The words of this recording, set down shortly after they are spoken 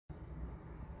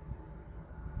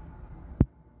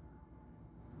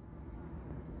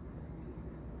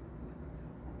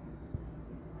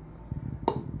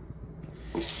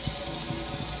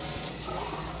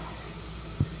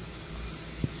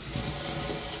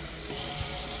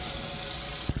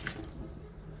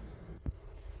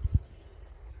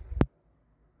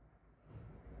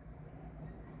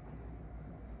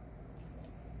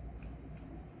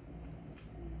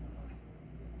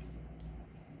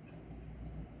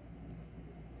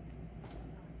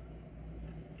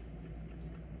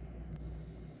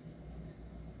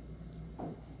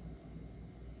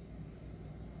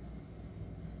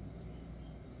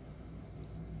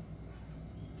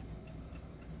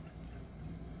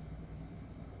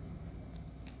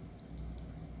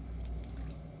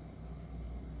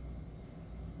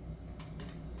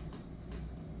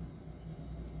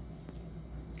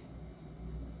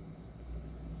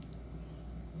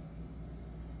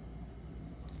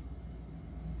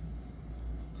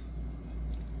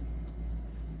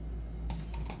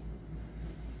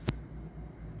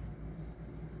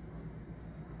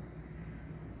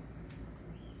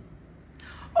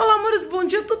Olá, amores, bom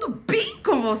dia, tudo bem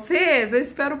com vocês? Eu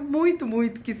espero muito,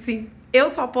 muito que sim. Eu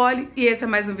sou a Polly e esse é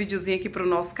mais um videozinho aqui pro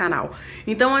nosso canal.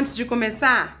 Então, antes de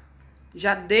começar,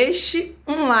 já deixe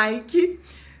um like.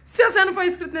 Se você não for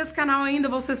inscrito nesse canal ainda,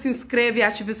 você se inscreve e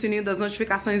ative o sininho das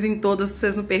notificações em todas pra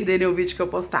vocês não perderem o vídeo que eu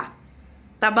postar.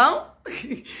 Tá bom?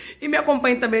 E me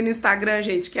acompanhe também no Instagram,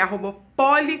 gente, que é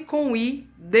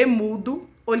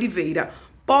 @polioliveira.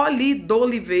 Poli do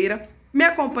Oliveira. Me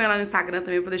acompanha lá no Instagram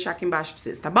também, vou deixar aqui embaixo pra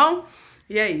vocês, tá bom?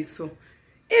 E é isso.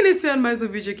 Iniciando mais um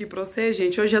vídeo aqui pra vocês,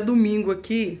 gente. Hoje é domingo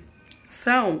aqui.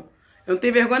 Eu não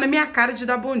tenho vergonha na minha cara de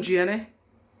dar bom dia, né?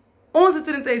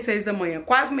 11h36 da manhã,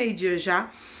 quase meio-dia já.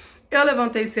 Eu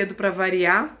levantei cedo pra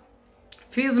variar.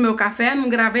 Fiz o meu café, não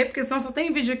gravei, porque senão só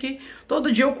tem vídeo aqui. Todo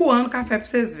dia eu coando café pra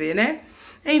vocês verem, né?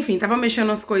 Enfim, tava mexendo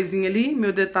umas coisinhas ali.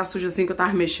 Meu dedo tá sujo assim que eu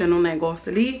tava mexendo um negócio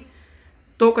ali.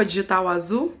 Tô com a digital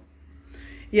azul.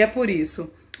 E é por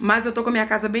isso. Mas eu tô com a minha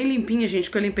casa bem limpinha,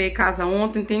 gente, que eu limpei a casa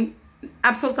ontem. Tem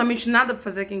absolutamente nada pra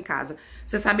fazer aqui em casa.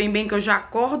 Vocês sabem bem que eu já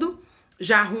acordo,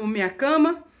 já arrumo minha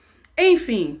cama.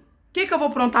 Enfim, o que eu vou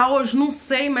aprontar hoje? Não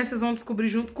sei, mas vocês vão descobrir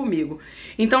junto comigo.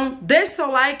 Então, deixe seu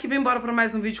like e vem embora pra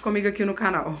mais um vídeo comigo aqui no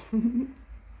canal.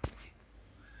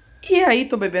 E aí,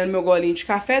 tô bebendo meu golinho de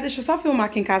café. Deixa eu só filmar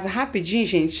aqui em casa rapidinho,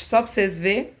 gente, só pra vocês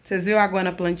verem. Vocês viram a água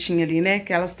na plantinha ali, né?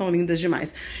 Que elas estão lindas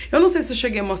demais. Eu não sei se eu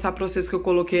cheguei a mostrar pra vocês que eu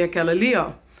coloquei aquela ali,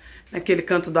 ó, naquele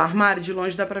canto do armário. De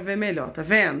longe dá pra ver melhor, tá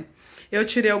vendo? Eu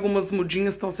tirei algumas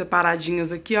mudinhas, estão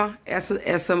separadinhas aqui, ó.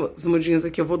 Essas mudinhas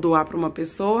aqui eu vou doar pra uma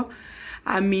pessoa.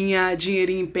 A minha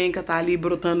dinheirinha em penca tá ali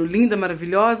brotando linda,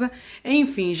 maravilhosa.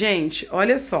 Enfim, gente,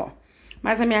 olha só.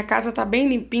 Mas a minha casa tá bem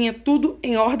limpinha, tudo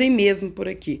em ordem mesmo por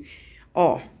aqui.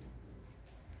 Ó,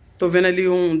 tô vendo ali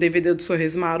um DVD do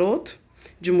Sorriso Maroto,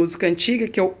 de música antiga,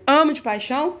 que eu amo de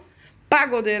paixão,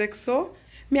 pagodeira que sou.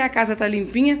 Minha casa tá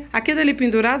limpinha. Aquele ali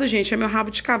pendurado, gente, é meu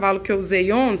rabo de cavalo que eu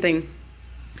usei ontem.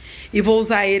 E vou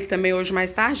usar ele também hoje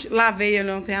mais tarde. Lavei ele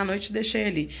ontem à noite e deixei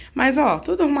ali. Mas, ó,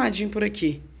 tudo arrumadinho por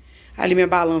aqui. Ali minha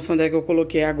balança, onde é que eu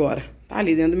coloquei agora? Tá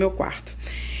ali dentro do meu quarto.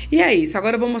 E é isso,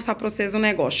 agora eu vou mostrar pra vocês um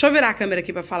negócio. Deixa eu virar a câmera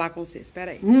aqui pra falar com vocês,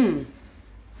 peraí.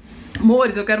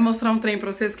 Amores, eu quero mostrar um trem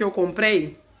pra vocês que eu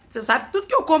comprei. Você sabe, tudo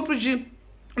que eu compro de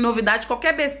novidade,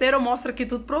 qualquer besteira eu mostro aqui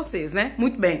tudo pra vocês, né?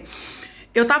 Muito bem.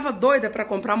 Eu tava doida pra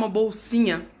comprar uma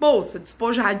bolsinha, bolsa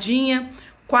despojadinha,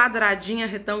 quadradinha,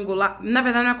 retangular. Na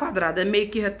verdade não é quadrada, é meio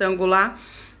que retangular.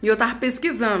 E eu tava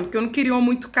pesquisando, porque eu não queria uma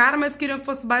muito cara, mas queria que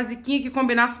fosse basiquinha e que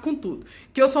combinasse com tudo.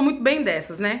 Que eu sou muito bem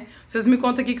dessas, né? Vocês me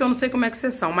contam aqui que eu não sei como é que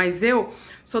vocês são, mas eu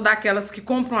sou daquelas que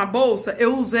compram uma bolsa,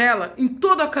 eu uso ela em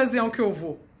toda ocasião que eu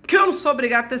vou. Porque eu não sou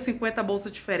obrigada a ter 50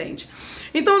 bolsas diferentes.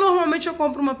 Então, normalmente eu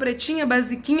compro uma pretinha,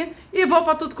 basiquinha e vou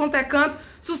pra tudo quanto é canto.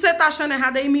 Se você tá achando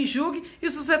errado aí, me julgue. E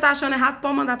se você tá achando errado,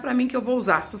 pode mandar pra mim que eu vou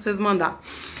usar, se vocês mandar.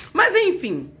 Mas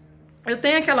enfim, eu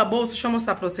tenho aquela bolsa, deixa eu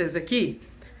mostrar pra vocês aqui.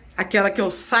 Aquela que eu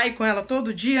saio com ela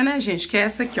todo dia, né, gente? Que é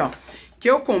essa aqui, ó. Que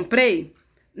eu comprei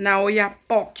na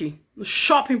Oiapoque, no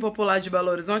Shopping Popular de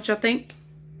Belo Horizonte. Já tem...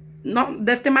 Não,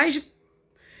 deve ter mais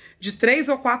de 3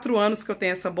 ou 4 anos que eu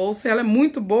tenho essa bolsa. Ela é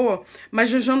muito boa,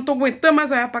 mas eu já não tô aguentando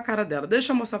mais olhar pra cara dela.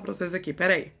 Deixa eu mostrar pra vocês aqui,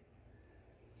 peraí.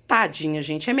 Tadinha,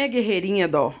 gente. É minha guerreirinha,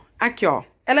 dó. Aqui, ó.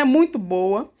 Ela é muito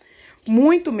boa.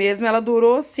 Muito mesmo. Ela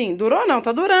durou, assim... Durou não,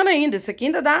 tá durando ainda. Isso aqui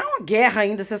ainda dá uma guerra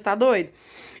ainda, vocês tá doido?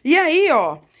 E aí,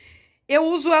 ó... Eu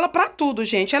uso ela pra tudo,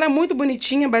 gente. Ela é muito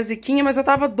bonitinha, basiquinha, mas eu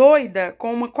tava doida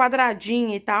com uma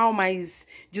quadradinha e tal, mais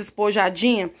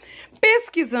despojadinha.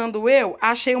 Pesquisando eu,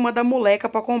 achei uma da Moleca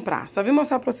pra comprar. Só vim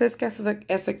mostrar pra vocês que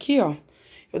essa aqui, ó,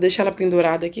 eu deixei ela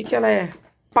pendurada aqui, que ela é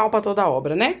pau pra toda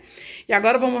obra, né? E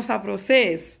agora eu vou mostrar pra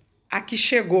vocês a que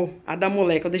chegou, a da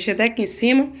Moleca. Eu deixei até aqui em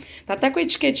cima, tá até com a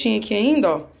etiquetinha aqui ainda,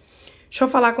 ó. Deixa eu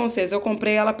falar com vocês, eu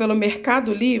comprei ela pelo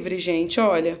Mercado Livre, gente,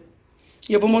 olha.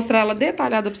 E eu vou mostrar ela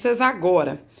detalhada pra vocês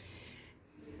agora.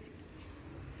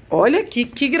 Olha aqui,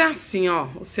 que gracinha, ó.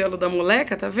 O selo da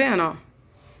Moleca, tá vendo,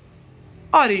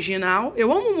 ó? Original.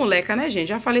 Eu amo Moleca, né, gente?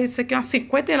 Já falei isso aqui umas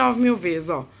 59 mil vezes,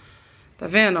 ó. Tá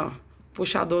vendo, ó?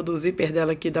 Puxador do zíper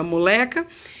dela aqui da Moleca.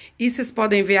 E vocês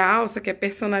podem ver a alça que é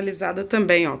personalizada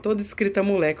também, ó. Toda escrita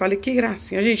Moleca. Olha que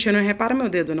gracinha. Gente, não repara meu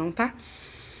dedo não, tá?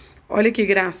 Olha que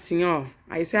gracinha, ó.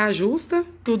 Aí você ajusta,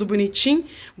 tudo bonitinho.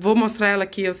 Vou mostrar ela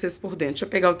aqui a vocês por dentro. Deixa eu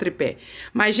pegar o tripé.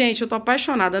 Mas, gente, eu tô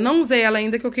apaixonada. Não usei ela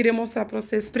ainda, que eu queria mostrar pra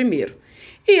vocês primeiro.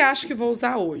 E acho que vou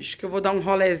usar hoje, que eu vou dar um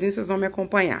rolezinho, vocês vão me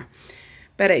acompanhar.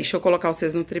 Pera aí, deixa eu colocar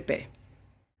vocês no tripé.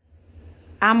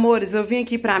 Amores, eu vim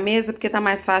aqui pra mesa porque tá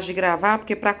mais fácil de gravar,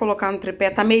 porque pra colocar no tripé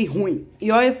tá meio ruim.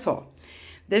 E olha só.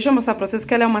 Deixa eu mostrar pra vocês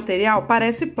que ela é um material,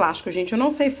 parece plástico, gente. Eu não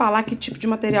sei falar que tipo de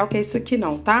material que é isso aqui,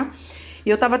 não, tá? E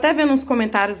eu tava até vendo uns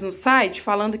comentários no site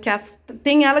falando que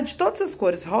tem ela de todas as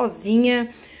cores.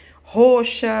 Rosinha,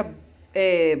 roxa,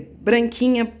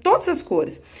 branquinha, todas as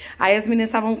cores. Aí as meninas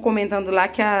estavam comentando lá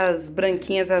que as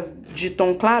branquinhas, as de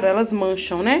tom claro, elas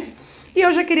mancham, né? E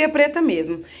eu já queria preta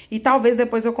mesmo. E talvez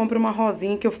depois eu compre uma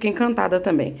rosinha, que eu fiquei encantada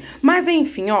também. Mas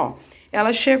enfim, ó.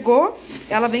 Ela chegou,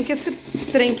 ela vem com esse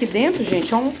trem aqui dentro,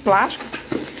 gente, é um plástico.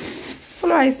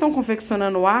 Falei, ah, estão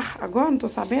confeccionando ar agora? Não tô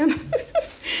sabendo.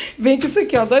 Vem com isso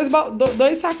aqui, ó,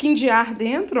 dois saquinhos de ar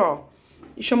dentro, ó.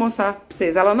 Deixa eu mostrar pra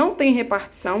vocês. Ela não tem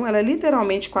repartição, ela é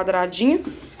literalmente quadradinha.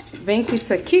 Vem com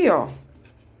isso aqui, ó.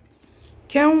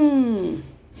 Que é um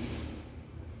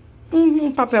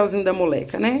papelzinho da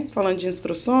Moleca, né? Falando de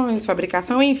instruções,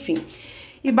 fabricação, enfim.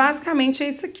 E basicamente é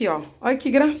isso aqui, ó. Olha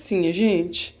que gracinha,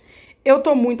 gente. Eu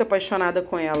tô muito apaixonada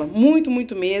com ela, muito,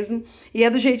 muito mesmo, e é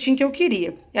do jeitinho que eu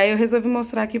queria. E aí eu resolvi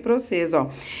mostrar aqui pra vocês,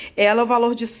 ó. Ela é o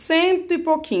valor de cento e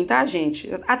pouquinho, tá, gente?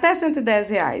 Até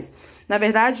R$110. Na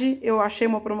verdade, eu achei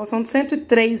uma promoção de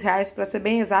R$103, pra ser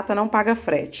bem exata, não paga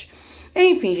frete.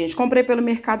 Enfim, gente, comprei pelo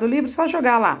Mercado Livre, só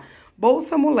jogar lá,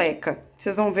 Bolsa Moleca.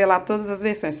 Vocês vão ver lá todas as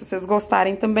versões. Se vocês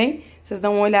gostarem também, vocês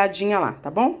dão uma olhadinha lá,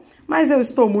 tá bom? Mas eu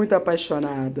estou muito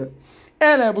apaixonada.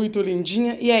 Ela é muito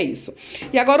lindinha e é isso.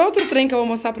 E agora outro trem que eu vou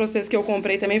mostrar pra vocês que eu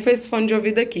comprei também foi esse fone de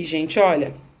ouvido aqui, gente,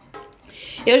 olha.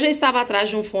 Eu já estava atrás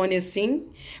de um fone assim.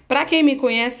 Pra quem me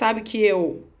conhece sabe que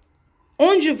eu,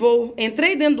 onde vou,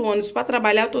 entrei dentro do ônibus pra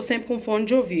trabalhar, eu tô sempre com fone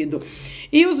de ouvido.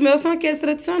 E os meus são aqueles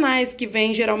tradicionais, que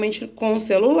vêm geralmente com o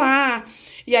celular.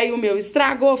 E aí o meu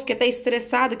estragou, fiquei até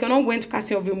estressada, que eu não aguento ficar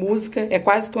sem ouvir música. É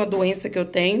quase que uma doença que eu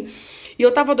tenho. E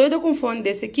eu tava doida com um fone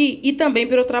desse aqui e também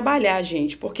para eu trabalhar,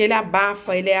 gente. Porque ele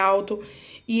abafa, ele é alto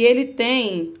e ele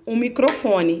tem um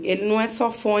microfone. Ele não é só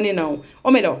fone, não.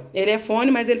 Ou melhor, ele é fone,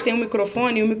 mas ele tem um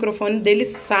microfone e o microfone dele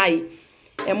sai.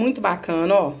 É muito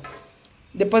bacana, ó.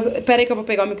 Depois, peraí que eu vou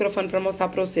pegar o microfone pra mostrar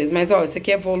pra vocês. Mas, ó, isso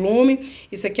aqui é volume,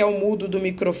 isso aqui é o mudo do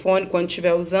microfone quando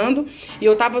estiver usando. E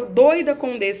eu tava doida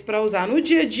com um desse pra usar no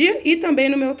dia a dia e também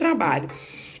no meu trabalho.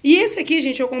 E esse aqui,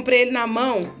 gente, eu comprei ele na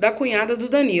mão da cunhada do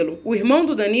Danilo. O irmão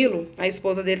do Danilo, a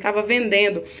esposa dele, tava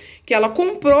vendendo, que ela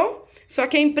comprou, só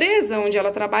que a empresa onde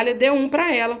ela trabalha deu um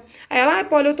pra ela. Aí ela, ah,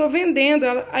 Paula, eu tô vendendo.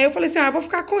 Aí eu falei assim, ah, vou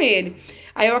ficar com ele.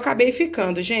 Aí eu acabei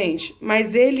ficando, gente.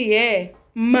 Mas ele é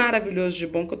maravilhoso de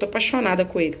bom, que eu tô apaixonada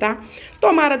com ele, tá?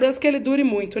 Tomara a Deus que ele dure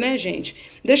muito, né, gente?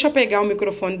 Deixa eu pegar o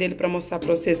microfone dele pra mostrar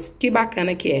pra vocês que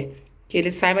bacana que é. Que ele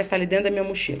sai, mas tá ali dentro da minha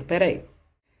mochila. Pera aí.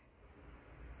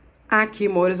 Aqui,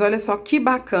 amores, olha só que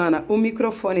bacana. O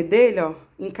microfone dele, ó,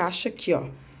 encaixa aqui, ó.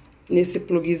 Nesse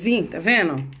plugzinho, tá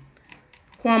vendo?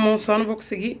 Com a mão só não vou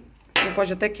conseguir. Não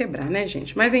pode até quebrar, né,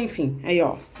 gente? Mas enfim, aí,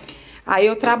 ó. Aí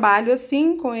eu trabalho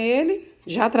assim com ele.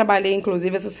 Já trabalhei,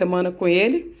 inclusive, essa semana com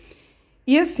ele.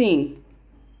 E assim...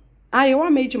 Ah, eu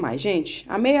amei demais, gente.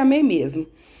 Amei, amei mesmo.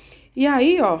 E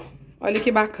aí, ó, olha que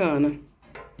bacana.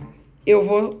 Eu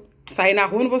vou sair na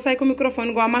rua, não vou sair com o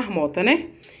microfone igual a marmota, né?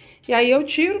 E aí eu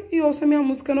tiro e ouço a minha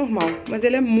música normal. Mas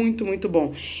ele é muito, muito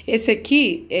bom. Esse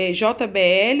aqui é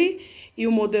JBL e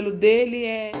o modelo dele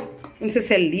é... Não sei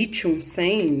se é lítio,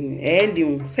 100,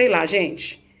 hélium, sei lá,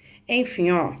 gente. Enfim,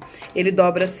 ó. Ele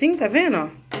dobra assim, tá vendo, ó?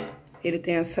 Ele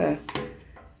tem essa...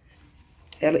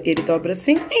 Ele dobra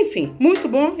assim. Enfim, muito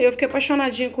bom. Eu fiquei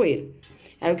apaixonadinha com ele.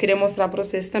 Aí eu queria mostrar pra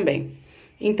vocês também.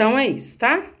 Então é isso,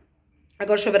 tá?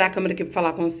 Agora deixa eu virar a câmera aqui pra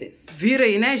falar com vocês. Vira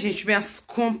aí, né, gente,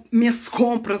 minhas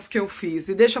compras que eu fiz.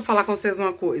 E deixa eu falar com vocês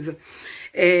uma coisa.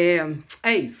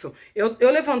 É isso.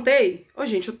 Eu levantei... Ô,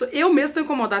 gente, eu mesmo tô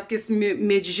incomodada com esse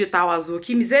meu digital azul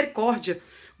aqui. Misericórdia.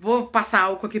 Vou passar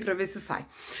álcool aqui pra ver se sai.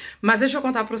 Mas deixa eu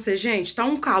contar pra vocês, gente. Tá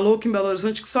um calor aqui em Belo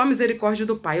Horizonte que só a misericórdia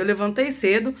do pai. Eu levantei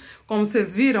cedo. Como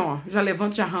vocês viram, ó. Já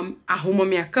levanto, já arrumo a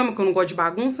minha cama, que eu não gosto de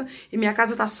bagunça. E minha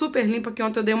casa tá super limpa, que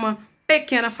ontem eu dei uma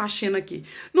pequena faxina aqui.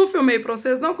 Não filmei pra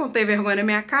vocês, não contei vergonha na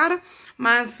minha cara,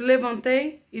 mas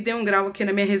levantei e dei um grau aqui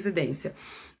na minha residência.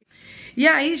 E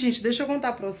aí, gente, deixa eu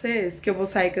contar pra vocês que eu vou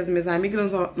sair com as minhas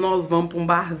amigas, nós vamos pra um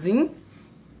barzinho.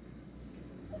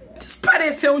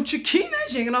 Pareceu um tiquinho, né,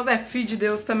 gente? Nós é filho de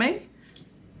Deus também.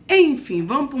 Enfim,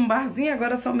 vamos pra um barzinho,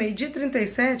 agora são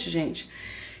 12h37, gente.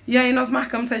 E aí nós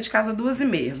marcamos sair de casa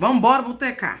 2h30. Vamos embora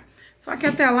botecar. Só que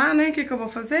até lá, né, o que eu vou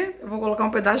fazer? Eu vou colocar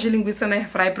um pedaço de linguiça na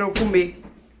airfryer pra eu comer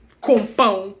com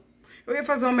pão. Eu ia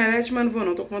fazer um omelete, mas não vou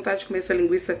não. Tô com vontade de comer essa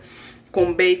linguiça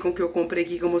com bacon que eu comprei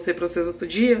aqui, que eu mostrei pra vocês outro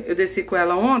dia. Eu desci com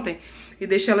ela ontem e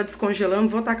deixei ela descongelando.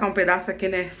 Vou tacar um pedaço aqui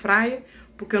na airfryer,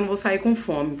 porque eu não vou sair com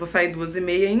fome. Vou sair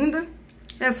 2h30 ainda.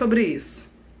 É sobre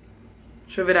isso.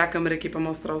 Deixa eu virar a câmera aqui pra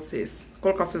mostrar vocês. Vou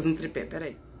colocar vocês no tripé,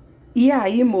 peraí. E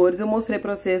aí, amores, eu mostrei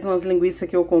pra vocês umas linguiças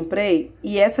que eu comprei.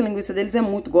 E essa linguiça deles é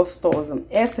muito gostosa.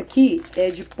 Essa aqui é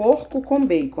de porco com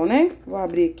bacon, né? Vou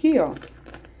abrir aqui, ó.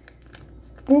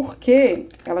 Porque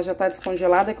ela já tá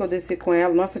descongelada, que eu desci com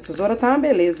ela. Nossa, a tesoura tá uma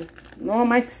beleza. Não,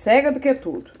 mais cega do que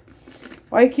tudo.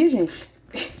 Olha aqui, gente.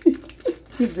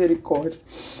 Misericórdia.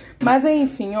 Mas,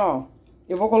 enfim, ó.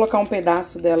 Eu vou colocar um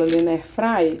pedaço dela ali na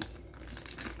airfryer.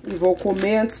 E vou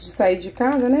comer antes de sair de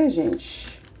casa, né,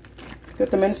 gente? Porque eu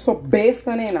também não sou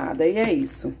besta nem nada. E é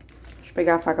isso. Deixa eu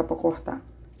pegar a faca pra cortar.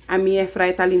 A minha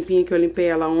airfryer tá limpinha, que eu limpei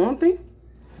ela ontem.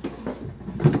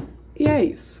 E é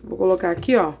isso. Vou colocar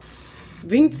aqui, ó.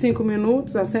 25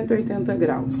 minutos a 180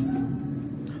 graus.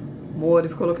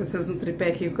 Amores, coloquei vocês no tripé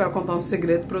aqui, que eu quero contar um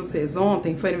segredo pra vocês.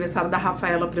 Ontem foi aniversário da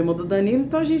Rafaela, prima do Danilo,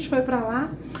 então a gente foi pra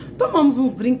lá, tomamos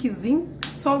uns drinkzinhos,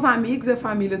 só os amigos e a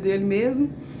família dele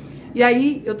mesmo. E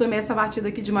aí, eu tomei essa batida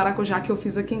aqui de maracujá que eu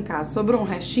fiz aqui em casa. Sobrou um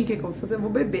restinho, o que eu vou fazer? Eu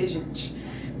vou beber, gente.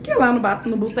 Porque lá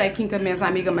no botequinho com as minhas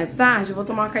amigas mais tarde, eu vou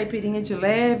tomar uma caipirinha de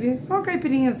leve, só uma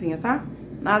caipirinhazinha, tá?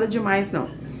 Nada demais, não.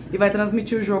 E vai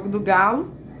transmitir o jogo do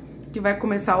Galo, que vai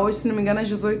começar hoje, se não me engano, às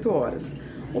 18 horas.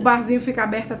 O barzinho fica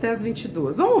aberto até às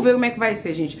 22. Vamos ver como é que vai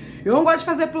ser, gente. Eu não gosto de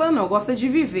fazer plano, não. Eu gosto de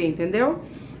viver, entendeu?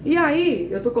 E aí,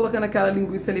 eu tô colocando aquela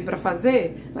linguiça ali pra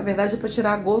fazer. Na verdade, é pra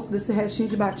tirar gosto desse restinho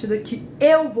de batida que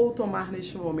eu vou tomar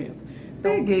neste momento.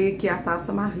 Peguei aqui a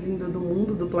taça mais linda do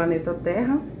mundo, do planeta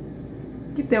Terra,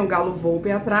 que tem um galo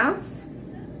Volpe atrás.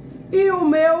 E o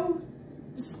meu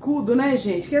escudo, né,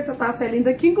 gente? Que essa taça é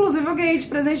linda, que inclusive eu ganhei de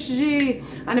presente de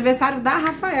aniversário da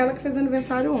Rafaela, que fez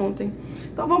aniversário ontem.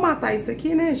 Então vou matar isso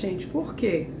aqui, né, gente? Por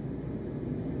quê?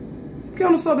 Porque eu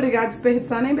não sou obrigada a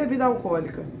desperdiçar nem bebida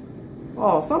alcoólica.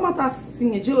 Ó, só uma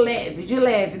tacinha de leve, de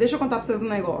leve. Deixa eu contar pra vocês um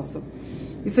negócio.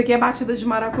 Isso aqui é batida de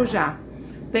maracujá.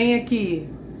 Tem aqui,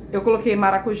 eu coloquei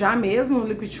maracujá mesmo no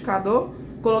liquidificador,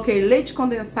 coloquei leite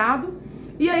condensado.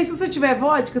 E aí, se você tiver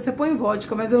vodka, você põe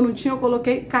vodka, mas eu não tinha, eu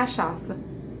coloquei cachaça.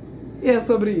 E é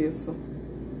sobre isso.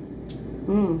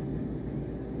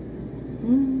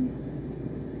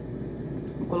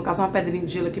 Vou colocar só uma pedrinha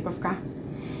de gelo aqui pra ficar.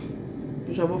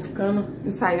 Eu já vou ficando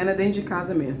ensaiando dentro de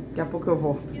casa mesmo. Daqui a pouco eu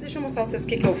volto. E deixa eu mostrar pra vocês o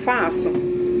que eu faço.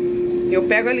 Eu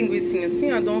pego a linguicinha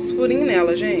assim, ó, dou uns furinhos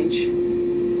nela, gente.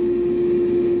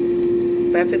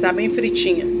 Vai fritar bem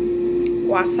fritinha.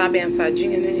 Ou assar bem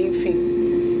assadinha, né?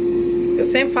 Enfim. Eu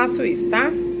sempre faço isso,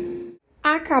 tá?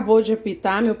 Acabou de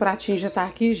apitar, meu pratinho já tá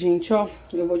aqui, gente, ó.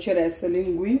 Eu vou tirar essa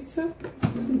linguiça,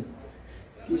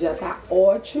 que já tá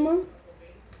ótima.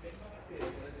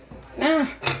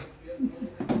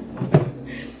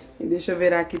 E deixa eu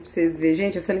virar aqui pra vocês verem.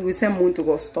 Gente, essa linguiça é muito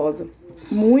gostosa.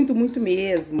 Muito, muito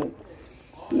mesmo.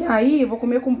 E aí, eu vou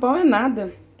comer com pão é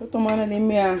nada. Tô tomando ali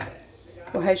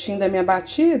o restinho da minha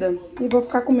batida e vou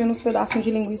ficar comendo uns pedacinhos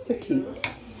de linguiça aqui.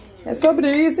 É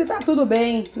sobre isso e tá tudo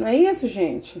bem, não é isso,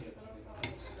 gente?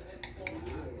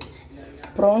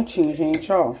 Prontinho,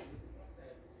 gente, ó.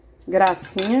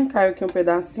 Gracinha, caiu aqui um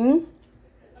pedacinho.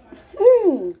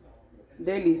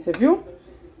 Delícia, viu?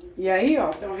 E aí, ó,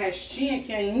 tem um restinho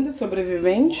aqui ainda,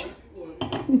 sobrevivente.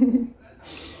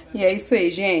 E é isso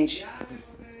aí, gente.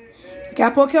 Daqui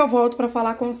a pouco eu volto pra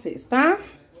falar com vocês, tá?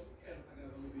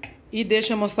 E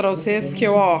deixa eu mostrar pra vocês que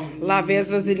eu, ó, lavei as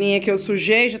vasilhinhas que eu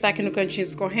sujei, já tá aqui no cantinho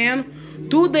escorrendo.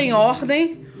 Tudo em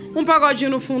ordem. Um pagodinho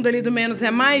no fundo ali do menos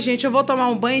é mais, gente. Eu vou tomar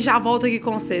um banho e já volto aqui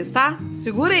com vocês, tá?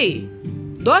 Segura aí.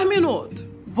 2 minutos.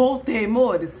 Voltei,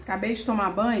 amores. Acabei de tomar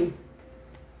banho.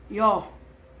 E, ó,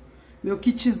 meu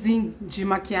kitzinho de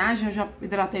maquiagem. Eu já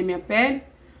hidratei minha pele.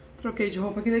 Troquei de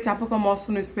roupa aqui. Daqui a pouco eu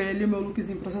mostro no espelho ali o meu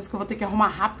lookzinho pra vocês, que eu vou ter que arrumar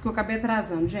rápido, que eu acabei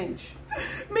atrasando, gente.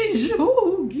 Me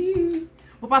julgue.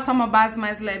 Vou passar uma base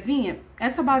mais levinha.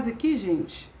 Essa base aqui,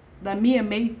 gente, da minha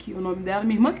Make, o nome dela.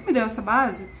 Minha irmã que me deu essa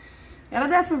base. Ela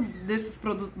é desses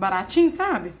produtos baratinhos,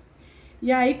 sabe?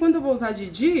 E aí, quando eu vou usar de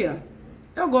dia,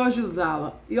 eu gosto de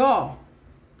usá-la. E, ó,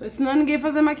 Tô ensinando ninguém a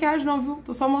fazer maquiagem não, viu?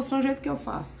 Tô só mostrando o jeito que eu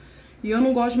faço. E eu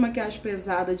não gosto de maquiagem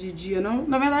pesada de dia, não.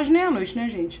 Na verdade, nem à noite, né,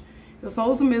 gente? Eu só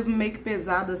uso mesmo make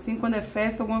pesado, assim, quando é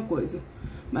festa, alguma coisa.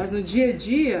 Mas no dia a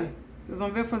dia, vocês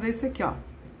vão ver eu fazer isso aqui, ó.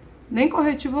 Nem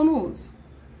corretivo eu não uso.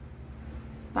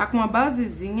 Tá com uma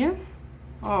basezinha,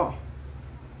 ó.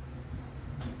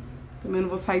 Também não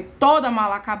vou sair toda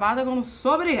mal acabada, que eu não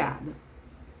sou obrigada.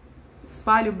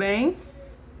 Espalho bem.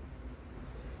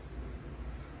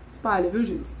 Espalha, viu,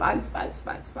 gente? Espalha, espalha,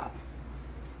 espalha, espalha.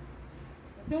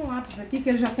 Tem um lápis aqui que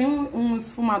ele já tem um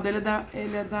esfumador.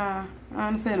 Ele é da...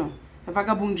 Ah, não sei não. É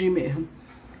vagabundinho mesmo.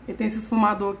 Ele tem esse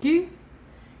esfumador aqui.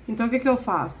 Então, o que que eu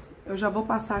faço? Eu já vou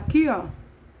passar aqui, ó.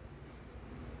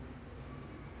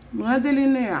 Não é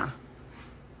delinear.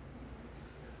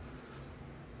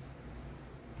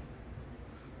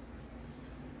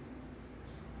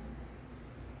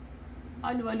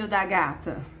 Olha o olho da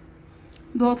gata.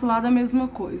 Do outro lado a mesma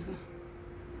coisa.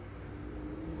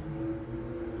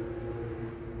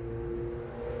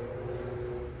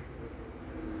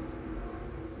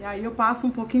 E aí eu passo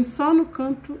um pouquinho só no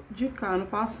canto de cá. Não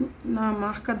passo na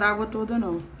marca d'água toda,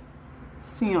 não.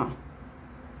 Assim, ó.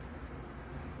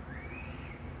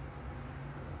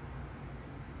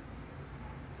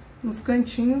 Nos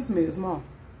cantinhos mesmo,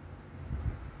 ó.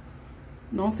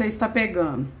 Não sei se tá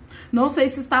pegando. Não sei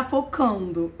se está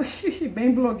focando.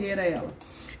 Bem blogueira ela.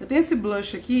 Eu tenho esse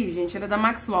blush aqui, gente. Ele é da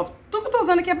Max Love. Tudo que eu tô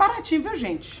usando aqui é baratinho, viu,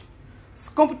 gente?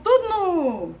 Compro tudo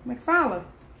no... Como é que fala?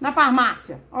 Na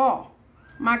farmácia. Ó.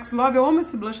 Max Love, eu amo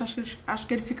esse blush. Acho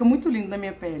que ele fica muito lindo na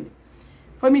minha pele.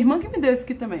 Foi minha irmã que me deu esse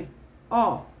aqui também.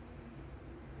 Ó.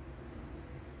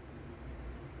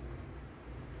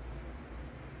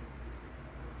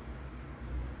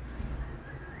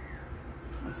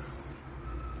 Nossa.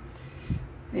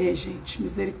 É, gente,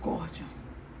 misericórdia.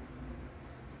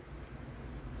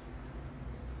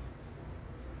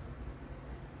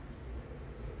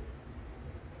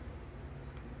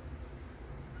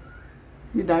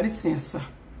 Me dá licença.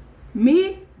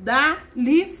 Me dá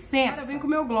licença. Agora vem com o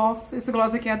meu gloss. Esse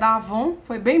gloss aqui é da Avon.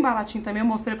 Foi bem baratinho também. Eu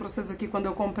mostrei pra vocês aqui quando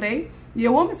eu comprei. E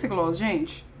eu amo esse gloss,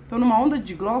 gente. Tô numa onda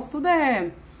de gloss. Tudo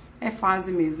é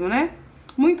fase mesmo, né?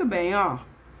 Muito bem, ó.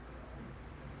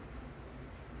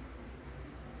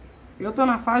 Eu tô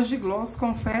na fase de gloss,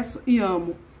 confesso, e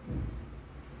amo.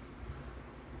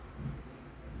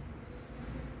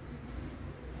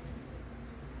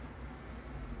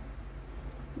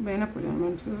 Bem, né, Poliana? Mas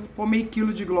não precisa pôr meio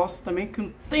quilo de gloss também, que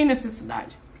não tem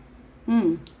necessidade.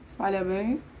 Espalha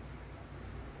bem.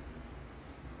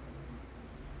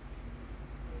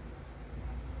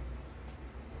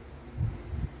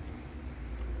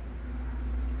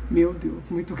 Meu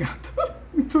Deus, muito gata.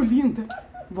 Muito linda.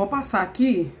 Vou passar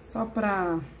aqui, só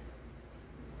pra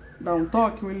dar um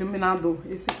toque, um iluminador.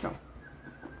 Esse aqui, ó.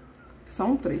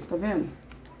 São 3, tá vendo?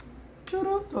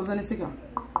 Tchuru, tô usando esse aqui, ó.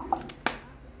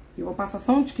 E vou passar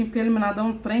só um tiquinho, porque o iluminador é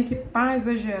um trem que, pra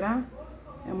exagerar,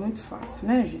 é muito fácil,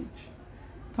 né, gente?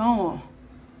 Então, ó.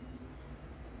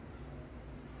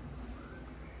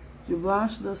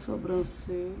 Debaixo da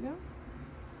sobrancelha.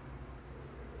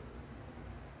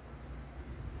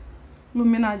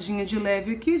 Iluminadinha de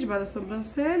leve aqui, debaixo da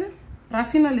sobrancelha. Pra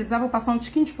finalizar, vou passar um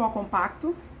tiquinho de pó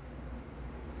compacto.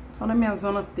 Só na minha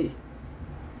zona T.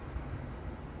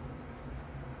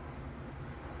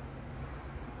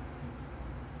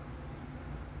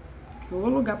 Que o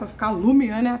lugar pra ficar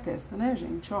lumiando é a testa, né,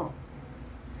 gente? Ó.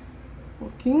 Um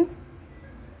pouquinho.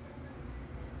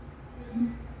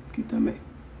 Aqui também.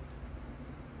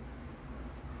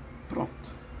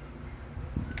 Pronto.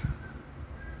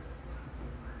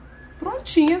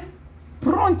 Prontinha.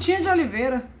 Prontinha de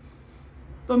Oliveira.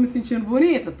 Tô me sentindo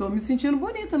bonita? Tô me sentindo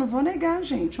bonita, não vou negar,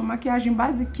 gente. Uma maquiagem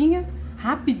basiquinha,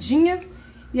 rapidinha.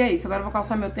 E é isso. Agora eu vou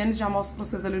calçar meu tênis e já mostro pra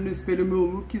vocês ali no espelho o meu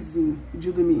lookzinho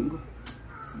de domingo.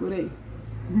 Segurei.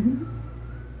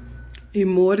 E,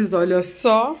 amores, olha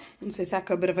só. Não sei se a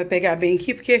câmera vai pegar bem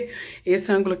aqui, porque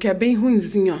esse ângulo aqui é bem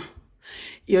ruinzinho, ó.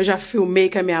 E eu já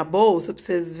filmei com a minha bolsa pra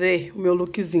vocês verem o meu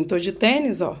lookzinho. Tô de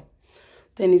tênis, ó.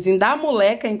 Tênisinho da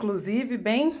Moleca, inclusive,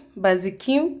 bem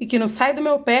basiquinho e que não sai do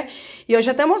meu pé. E eu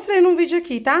já até mostrei num vídeo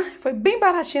aqui, tá? Foi bem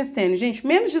baratinho esse tênis, gente.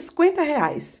 Menos de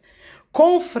R$50.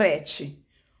 Com frete.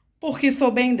 Porque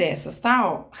sou bem dessas, tá?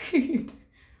 Ó.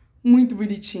 Muito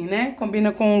bonitinho, né?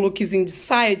 Combina com um lookzinho de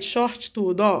saia, de short,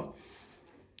 tudo, ó.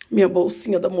 Minha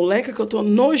bolsinha da Moleca, que eu tô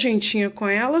nojentinha com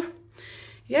ela.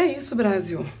 E é isso,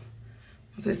 Brasil.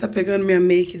 Não sei se tá pegando minha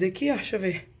make daqui, ó. Deixa eu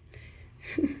ver.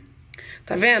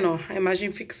 Tá vendo, ó? A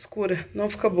imagem fica escura, não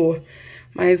fica boa.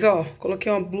 Mas, ó,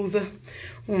 coloquei uma blusa,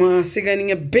 uma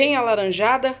ciganinha bem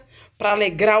alaranjada pra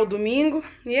alegrar o domingo.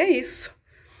 E é isso.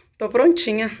 Tô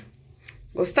prontinha.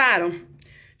 Gostaram?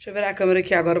 Deixa eu virar a câmera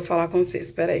aqui agora pra falar com vocês,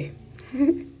 espera aí.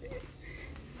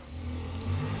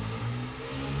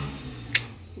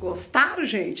 Gostaram,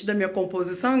 gente, da minha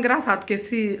composição? Engraçado, porque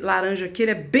esse laranja aqui,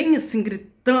 ele é bem assim,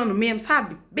 gritando mesmo,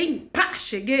 sabe? Bem, pá,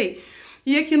 cheguei.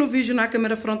 E aqui no vídeo, na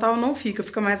câmera frontal, não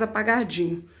fica mais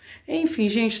apagadinho. Enfim,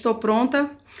 gente, tô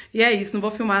pronta. E é isso, não vou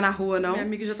filmar na rua, não. Minha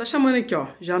amiga já tá chamando aqui, ó.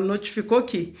 Já notificou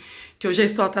aqui que eu já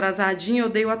estou atrasadinha. Eu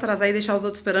odeio atrasar e deixar os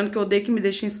outros esperando, que eu odeio que me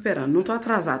deixem esperando. Não tô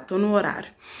atrasada, tô no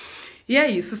horário. E é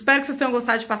isso, espero que vocês tenham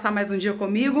gostado de passar mais um dia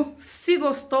comigo. Se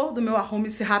gostou do meu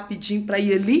Arrume-Se rapidinho pra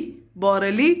ir ali, bora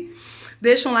ali.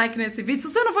 Deixa um like nesse vídeo.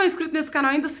 Se você não for inscrito nesse canal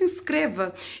ainda, se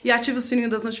inscreva. E ative o sininho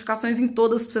das notificações em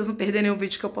todas, pra vocês não perderem nenhum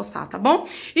vídeo que eu postar, tá bom?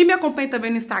 E me acompanhe também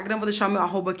no Instagram, vou deixar o meu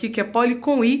arroba aqui, que é Poli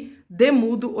com I,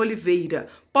 Demudo Oliveira.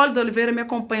 Poli da Oliveira, me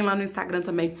acompanhe lá no Instagram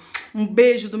também. Um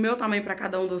beijo do meu tamanho pra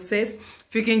cada um de vocês.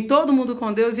 Fiquem todo mundo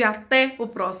com Deus e até o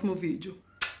próximo vídeo.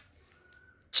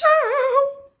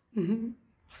 Tchau!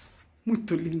 Nossa,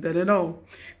 muito linda, né não?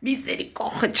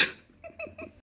 Misericórdia!